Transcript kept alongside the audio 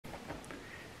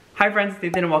Hi friends, it's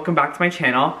Nathan and welcome back to my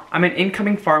channel. I'm an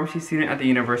incoming pharmacy student at the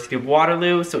University of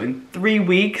Waterloo, so in 3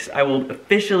 weeks I will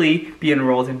officially be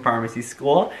enrolled in pharmacy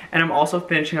school, and I'm also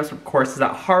finishing up some courses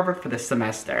at Harvard for this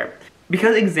semester.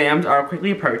 Because exams are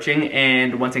quickly approaching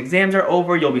and once exams are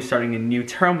over, you'll be starting a new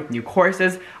term with new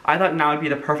courses, I thought now would be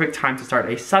the perfect time to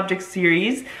start a subject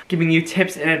series, giving you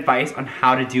tips and advice on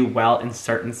how to do well in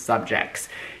certain subjects.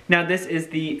 Now this is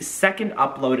the second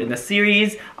upload in the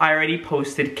series. I already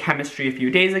posted chemistry a few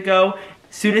days ago.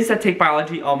 Students that take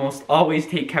biology almost always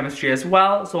take chemistry as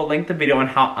well, so I'll link the video on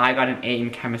how I got an A in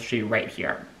chemistry right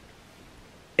here.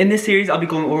 In this series, I'll be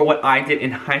going over what I did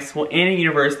in high school and in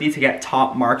university to get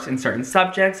top marks in certain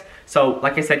subjects. So,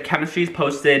 like I said, chemistry is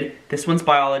posted, this one's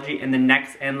biology, and the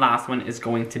next and last one is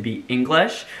going to be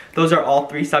English. Those are all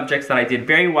 3 subjects that I did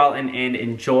very well in and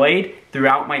enjoyed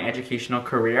throughout my educational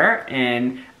career,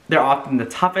 and they're often the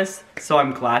toughest, so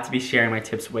I'm glad to be sharing my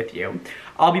tips with you.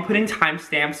 I'll be putting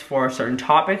timestamps for certain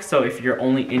topics, so if you're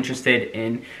only interested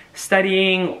in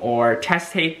studying or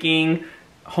test taking,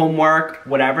 homework,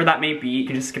 whatever that may be, you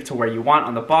can just skip to where you want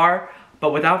on the bar.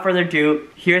 But without further ado,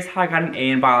 here's how I got an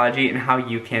A in biology and how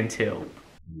you can too.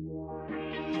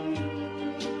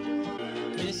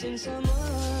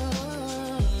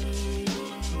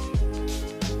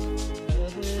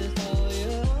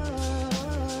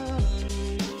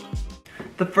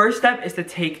 The first step is to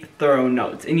take thorough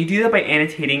notes, and you do that by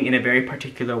annotating in a very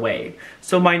particular way.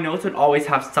 So my notes would always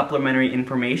have supplementary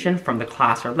information from the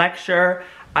class or lecture.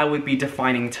 I would be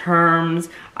defining terms,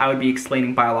 I would be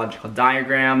explaining biological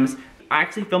diagrams. I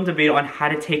actually filmed a video on how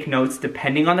to take notes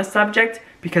depending on the subject,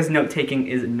 because note-taking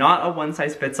is not a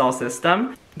one-size-fits-all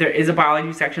system. There is a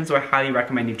biology section, so I highly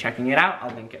recommend you checking it out.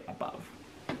 I'll link it above.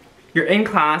 You're in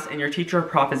class and your teacher or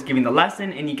prof is giving the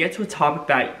lesson, and you get to a topic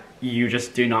that you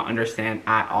just do not understand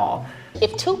at all.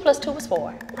 If 2 plus 2 is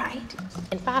 4, right?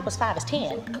 And 5 plus 5 is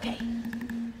 10, okay.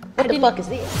 What the fuck is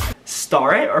this?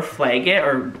 Star it or flag it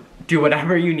or do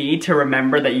whatever you need to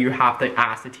remember that you have to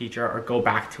ask the teacher or go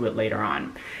back to it later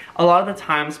on. A lot of the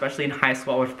time, especially in high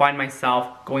school, I would find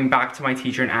myself going back to my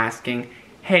teacher and asking,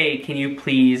 hey, can you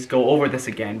please go over this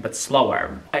again, but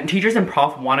slower? And teachers and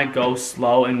prof want to go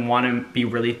slow and want to be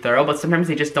really thorough, but sometimes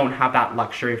they just don't have that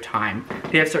luxury of time.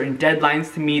 They have certain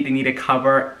deadlines to meet, they need to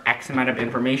cover X amount of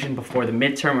information before the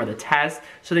midterm or the test,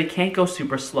 so they can't go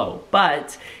super slow.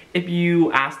 But if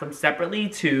you ask them separately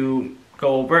to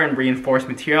go over and reinforce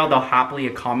material, they'll happily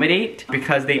accommodate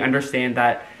because they understand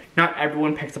that not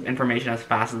everyone picks up information as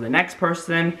fast as the next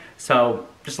person, so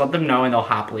just let them know and they'll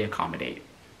happily accommodate.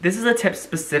 This is a tip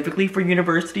specifically for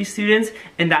university students,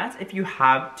 and that's if you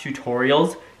have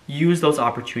tutorials, use those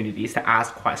opportunities to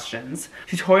ask questions.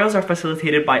 Tutorials are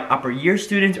facilitated by upper year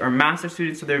students or master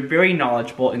students, so they're very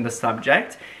knowledgeable in the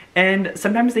subject, and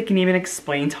sometimes they can even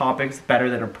explain topics better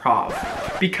than a prof.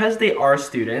 Because they are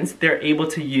students, they're able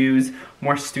to use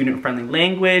more student-friendly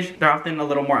language. They're often a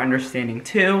little more understanding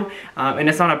too, and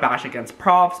it's not a bash against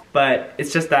profs, but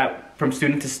it's just that from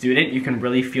student to student, you can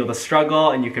really feel the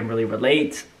struggle and you can really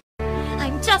relate.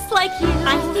 I'm just like you.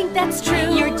 I think that's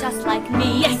true. You're just like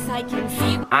me. Yes, I can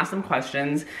see. Ask them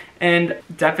questions and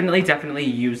definitely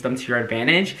use them to your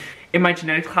advantage. In my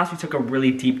genetics class, we took a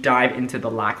really deep dive into the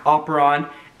lac operon,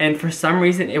 and for some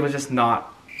reason, it was just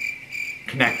not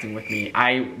connecting with me.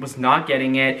 I was not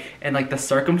getting it, and like the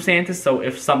circumstances, so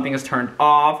if something is turned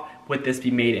off, would this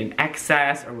be made in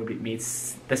excess or would it be made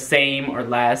the same or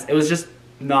less? It was just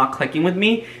not clicking with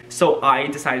me, so I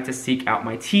decided to seek out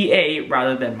my TA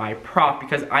rather than my prof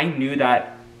because I knew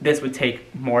that this would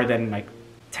take more than like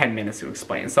 10 minutes to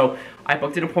explain. So I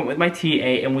booked an appointment with my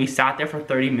TA and we sat there for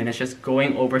 30 minutes just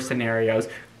going over scenarios,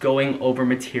 going over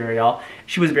material.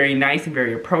 She was very nice and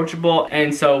very approachable,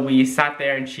 and so we sat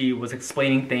there and she was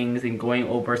explaining things and going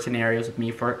over scenarios with me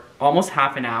for almost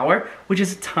half an hour, which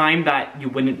is time that you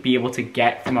wouldn't be able to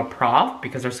get from a prof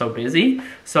because they're so busy.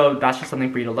 So that's just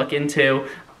something for you to look into.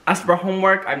 As for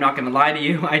homework, I'm not gonna lie to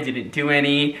you, I didn't do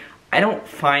any. I don't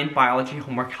find biology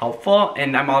homework helpful,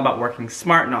 and I'm all about working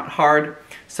smart, not hard.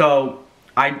 So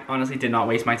I honestly did not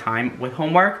waste my time with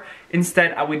homework.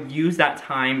 Instead, I would use that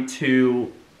time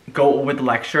to go over the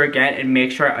lecture again and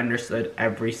make sure I understood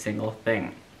every single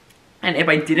thing. And if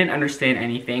I didn't understand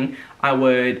anything, I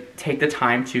would take the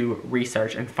time to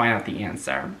research and find out the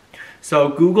answer. So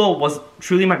Google was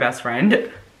truly my best friend.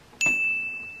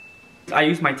 I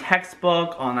used my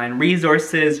textbook, online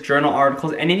resources, journal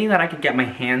articles, anything that I could get my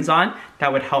hands on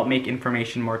that would help make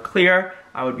information more clear.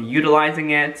 I would be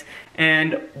utilizing it.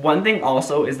 And one thing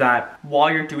also is that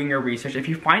while you're doing your research, if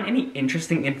you find any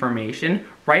interesting information,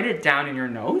 write it down in your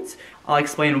notes. I'll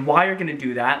explain why you're gonna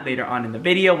do that later on in the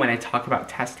video when I talk about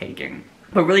test taking.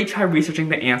 But really try researching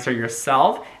the answer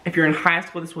yourself. If you're in high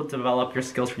school, this will develop your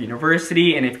skills for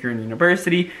university, and if you're in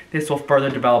university, this will further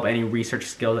develop any research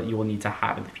skill that you will need to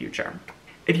have in the future.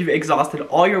 If you've exhausted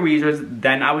all your resources,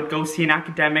 then I would go see an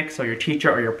academic, so your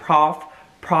teacher or your prof.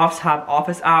 Profs have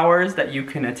office hours that you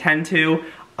can attend to.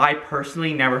 I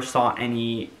personally never saw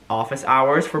any office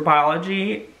hours for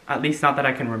biology, at least not that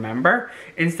I can remember.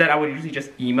 Instead, I would usually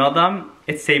just email them.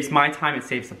 It saves my time, it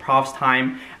saves the prof's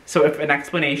time. So if an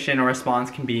explanation or response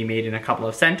can be made in a couple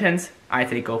of sentences, I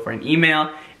say go for an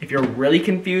email. If you're really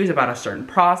confused about a certain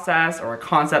process or a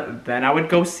concept, then I would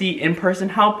go see in-person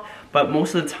help. But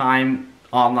most of the time,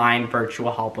 online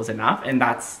virtual help was enough, and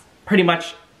that's pretty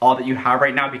much all that you have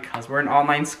right now because we're an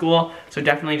online school. So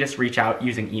definitely just reach out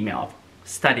using email.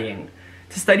 Studying.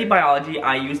 To study biology,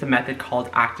 I used a method called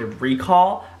active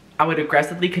recall. I would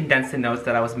aggressively condense the notes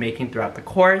that I was making throughout the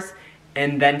course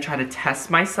and then try to test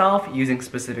myself using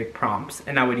specific prompts,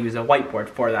 and I would use a whiteboard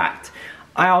for that.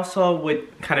 I also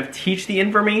would kind of teach the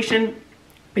information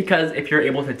because if you're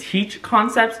able to teach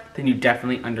concepts, then you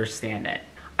definitely understand it.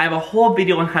 I have a whole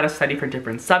video on how to study for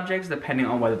different subjects depending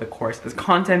on whether the course is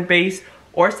content-based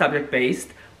or subject-based.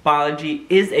 Biology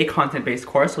is a content-based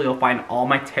course, so you'll find all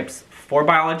my tips for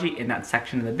biology in that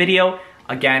section of the video.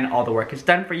 Again, all the work is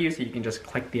done for you, so you can just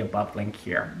click the above link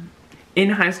here. In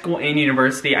high school and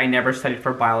university, I never studied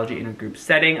for biology in a group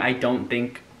setting. I don't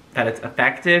think that it's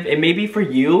effective. It may be for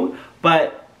you,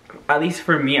 but at least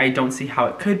for me, I don't see how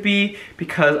it could be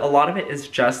because a lot of it is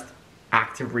just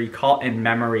active recall and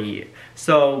memory.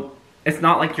 So it's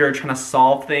not like you're trying to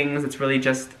solve things, it's really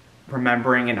just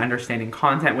remembering and understanding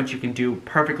content, which you can do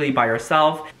perfectly by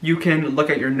yourself. You can look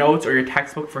at your notes or your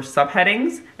textbook for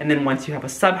subheadings, and then once you have a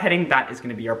subheading, that is going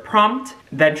to be your prompt.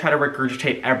 Then try to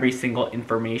regurgitate every single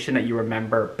information that you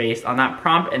remember based on that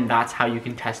prompt, and that's how you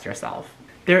can test yourself.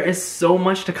 There is so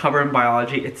much to cover in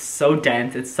biology. It's so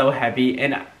dense, it's so heavy,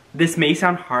 and this may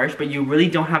sound harsh, but you really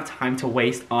don't have time to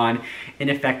waste on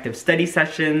ineffective study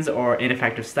sessions or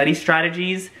ineffective study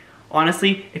strategies.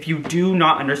 Honestly, if you do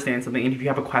not understand something and if you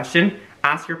have a question,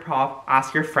 ask your prof,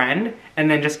 ask your friend, and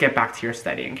then just get back to your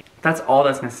studying. That's all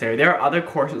that's necessary. There are other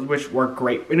courses which work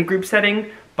great in a group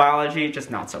setting. Biology, just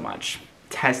not so much.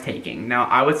 Test taking. Now,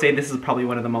 I would say this is probably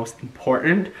one of the most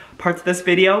important parts of this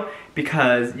video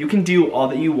because you can do all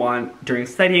that you want during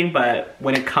studying, but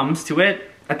when it comes to it,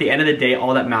 at the end of the day,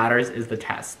 all that matters is the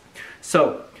test.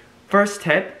 So, first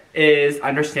tip is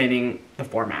understanding the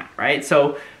format, right?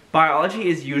 So, biology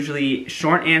is usually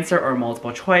short answer or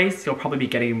multiple choice. You'll probably be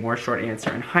getting more short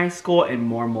answer in high school and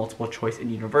more multiple choice in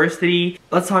university.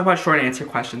 Let's talk about short answer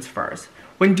questions first.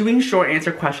 When doing short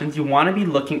answer questions, you want to be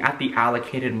looking at the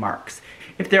allocated marks.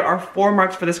 If there are 4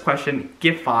 marks for this question,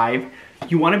 give 5.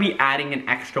 You want to be adding an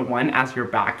extra 1 as your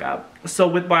backup. So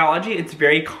with biology, it's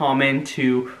very common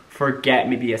to forget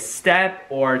maybe a step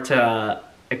or to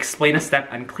explain a step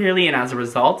unclearly, and as a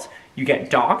result, you get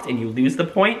docked and you lose the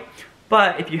point.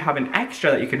 But if you have an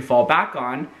extra that you can fall back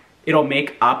on, it'll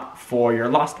make up for your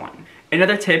lost one.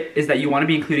 Another tip is that you want to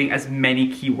be including as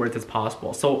many keywords as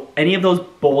possible. So any of those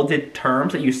bolded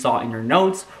terms that you saw in your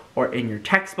notes or in your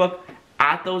textbook,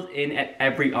 add those in at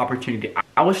every opportunity.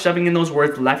 I was shoving in those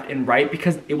words left and right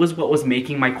because it was what was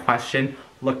making my question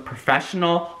look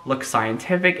professional, look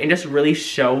scientific, and just really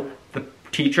show the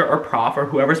teacher or prof or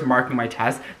whoever's marking my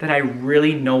test that I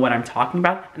really know what I'm talking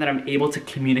about and that I'm able to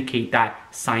communicate that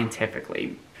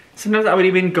scientifically. Sometimes I would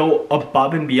even go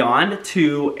above and beyond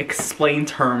to explain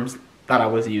terms that I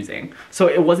was using. So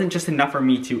it wasn't just enough for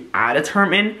me to add a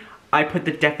term in, I put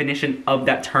the definition of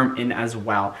that term in as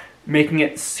well, making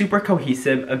it super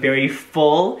cohesive, a very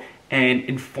full and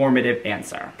informative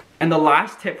answer. And the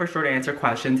last tip for short answer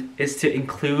questions is to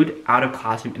include out of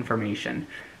classroom information.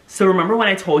 So remember when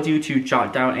I told you to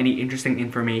jot down any interesting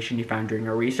information you found during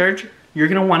your research? You're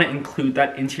going to want to include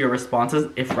that into your responses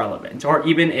if relevant, or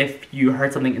even if you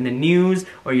heard something in the news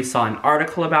or you saw an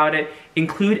article about it,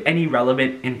 include any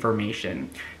relevant information.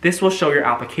 This will show your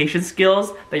application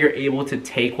skills, that you're able to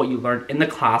take what you learned in the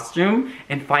classroom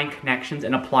and find connections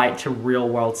and apply it to real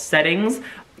world settings,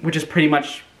 which is pretty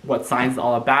much what science is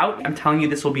all about. I'm telling you,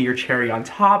 this will be your cherry on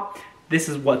top. This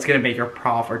is what's gonna make your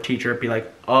prof or teacher be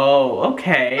like, oh,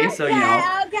 okay, so you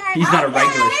know, he's not a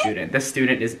regular student. This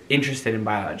student is interested in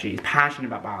biology, he's passionate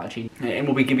about biology, and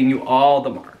we'll be giving you all the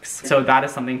marks. So that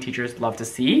is something teachers love to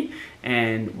see,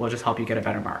 and will just help you get a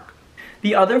better mark.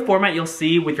 The other format you'll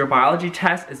see with your biology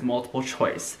test is multiple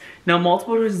choice. Now,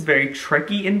 multiple choice is very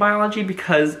tricky in biology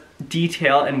because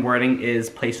detail and wording is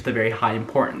placed with a very high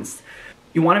importance.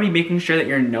 You want to be making sure that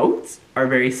your notes are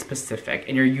very specific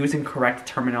and you're using correct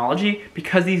terminology,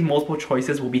 because these multiple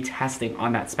choices will be testing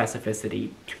on that specificity.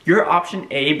 Your option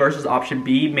A versus option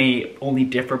B may only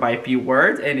differ by a few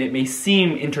words, and it may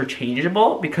seem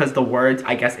interchangeable because the words,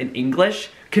 I guess, in English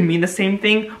can mean the same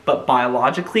thing, but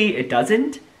biologically it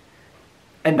doesn't.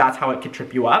 And that's how it could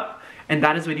trip you up. And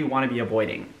that is what you want to be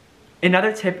avoiding.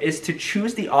 Another tip is to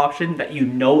choose the option that you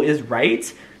know is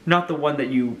right, not the one that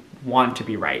you want to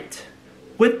be right.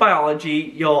 With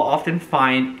biology, you'll often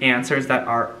find answers that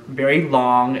are very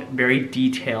long, very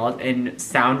detailed, and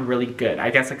sound really good. I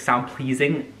guess like sound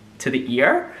pleasing to the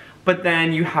ear. But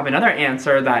then you have another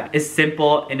answer that is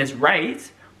simple and is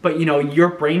right, but you know, your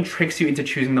brain tricks you into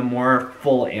choosing the more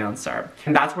full answer.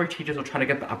 And that's where teachers will try to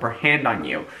get the upper hand on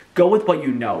you. Go with what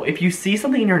you know. If you see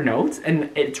something in your notes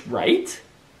and it's right,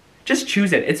 just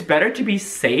choose it. It's better to be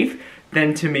safe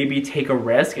than to maybe take a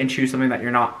risk and choose something that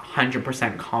you're not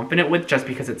 100% confident with just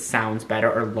because it sounds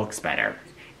better or looks better.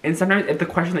 And sometimes if the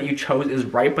question that you chose is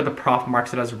right but the prof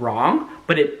marks it as wrong,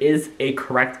 but it is a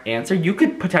correct answer, you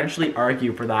could potentially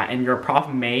argue for that, and your prof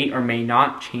may or may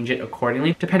not change it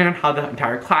accordingly depending on how the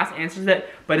entire class answers it,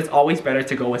 but it's always better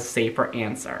to go with safer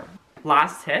answer.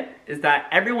 Last tip is that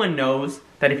everyone knows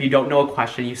that if you don't know a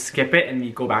question, you skip it and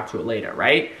you go back to it later,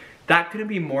 right? That couldn't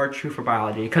be more true for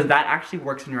biology, because that actually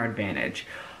works in your advantage.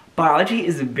 Biology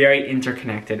is very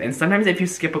interconnected, and sometimes if you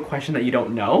skip a question that you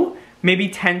don't know, maybe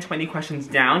 10, 20 questions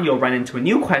down, you'll run into a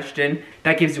new question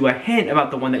that gives you a hint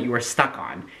about the one that you were stuck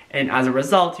on. And as a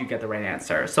result, you get the right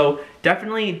answer. So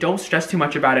definitely don't stress too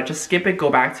much about it. Just skip it, go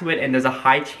back to it, and there's a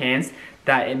high chance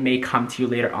that it may come to you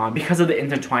later on because of the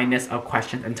intertwinedness of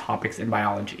questions and topics in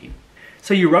biology.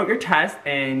 So you wrote your test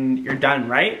and you're done,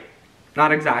 right?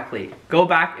 Not exactly. Go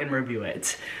back and review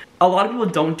it. A lot of people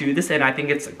don't do this, and I think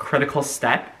it's a critical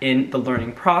step in the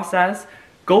learning process.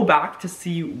 Go back to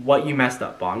see what you messed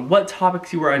up on, what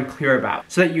topics you were unclear about,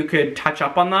 so that you could touch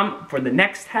up on them for the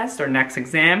next test or next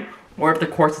exam, or if the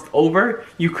course is over,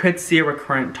 you could see a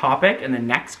recurrent topic in the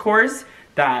next course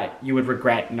that you would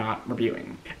regret not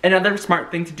reviewing. Another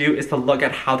smart thing to do is to look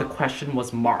at how the question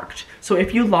was marked. So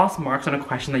if you lost marks on a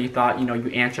question that you thought, you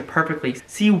answered perfectly,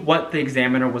 see what the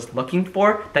examiner was looking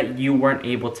for that you weren't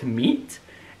able to meet,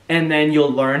 and then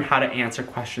you'll learn how to answer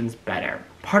questions better.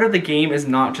 Part of the game is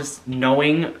not just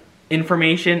knowing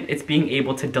information, it's being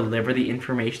able to deliver the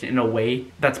information in a way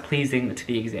that's pleasing to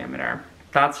the examiner.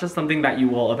 That's just something that you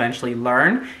will eventually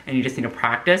learn, and you just need to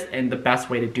practice, and the best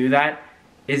way to do that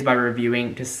is by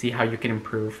reviewing to see how you can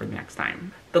improve for the next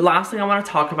time. The last thing I want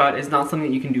to talk about is not something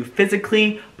that you can do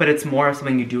physically, but it's more of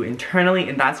something you do internally,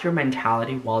 and that's your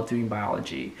mentality while doing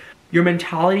biology. Your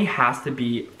mentality has to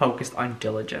be focused on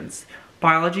diligence.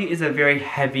 Biology is a very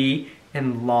heavy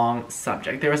and long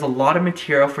subject. There is a lot of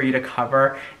material for you to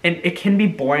cover, and it can be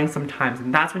boring sometimes,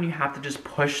 and that's when you have to just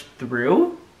push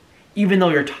through, even though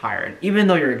you're tired, even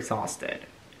though you're exhausted.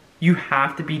 You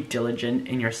have to be diligent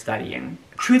in your studying.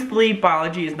 Truthfully,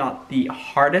 biology is not the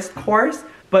hardest course,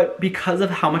 but because of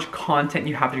how much content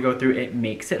you have to go through, it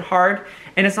makes it hard.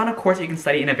 And it's not a course that you can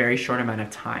study in a very short amount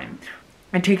of time.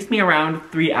 It takes me around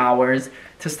 3 hours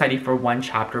to study for one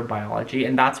chapter of biology,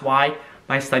 and that's why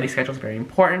my study schedule is very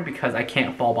important, because I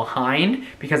can't fall behind,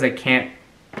 because I can't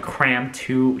cram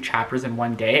 2 chapters in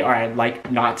one day, or I'd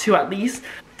like not to at least.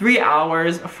 3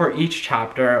 hours for each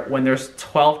chapter when there's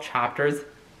 12 chapters.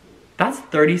 That's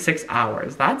 36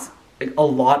 hours. That's a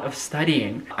lot of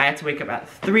studying. I had to wake up at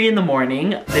 3 in the morning,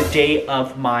 the day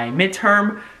of my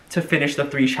midterm, to finish the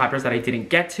 3 chapters that I didn't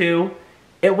get to.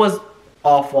 It was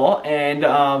awful,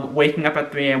 and waking up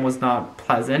at 3 a.m. was not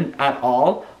pleasant at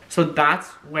all. So that's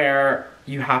where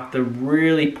you have to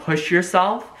really push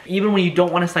yourself. Even when you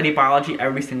don't want to study biology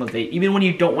every single day, even when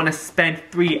you don't want to spend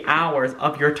 3 hours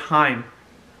of your time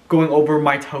going over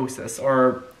mitosis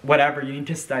or whatever you need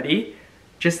to study,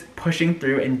 just pushing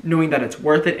through and knowing that it's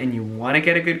worth it and you want to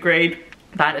get a good grade,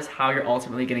 that is how you're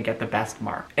ultimately going to get the best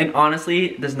mark. And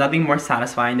honestly, there's nothing more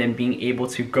satisfying than being able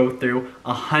to go through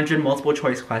 100 multiple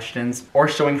choice questions, or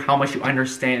showing how much you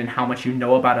understand and how much you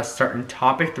know about a certain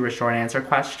topic through a short answer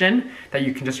question that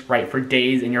you can just write for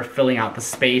days, and you're filling out the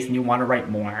space and you want to write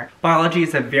more. Biology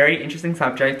is a very interesting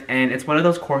subject, and it's one of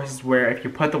those courses where if you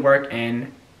put the work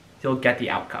in, you'll get the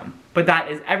outcome. But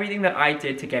that is everything that I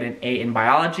did to get an A in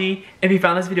biology. If you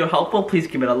found this video helpful, please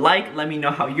give it a like. Let me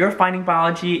know how you're finding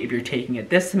biology. If you're taking it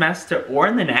this semester or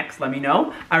in the next, let me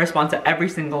know. I respond to every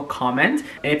single comment.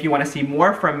 And if you want to see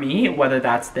more from me, whether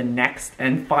that's the next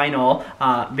and final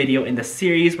video in the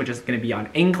series, which is going to be on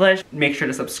English, make sure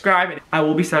to subscribe. I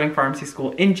will be starting pharmacy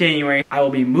school in January. I will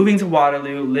be moving to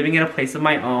Waterloo, living in a place of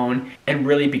my own, and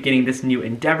really beginning this new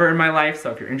endeavor in my life.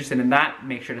 So if you're interested in that,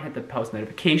 make sure to hit the post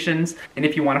notifications. And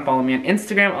if you want to follow me on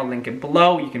Instagram, I'll link it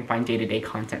below. You can find day-to-day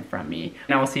content from me.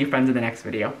 And I will see you friends in the next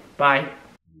video. Bye.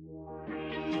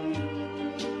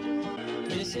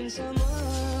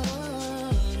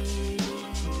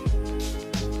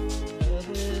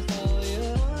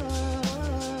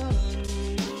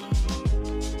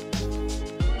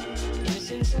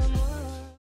 Someone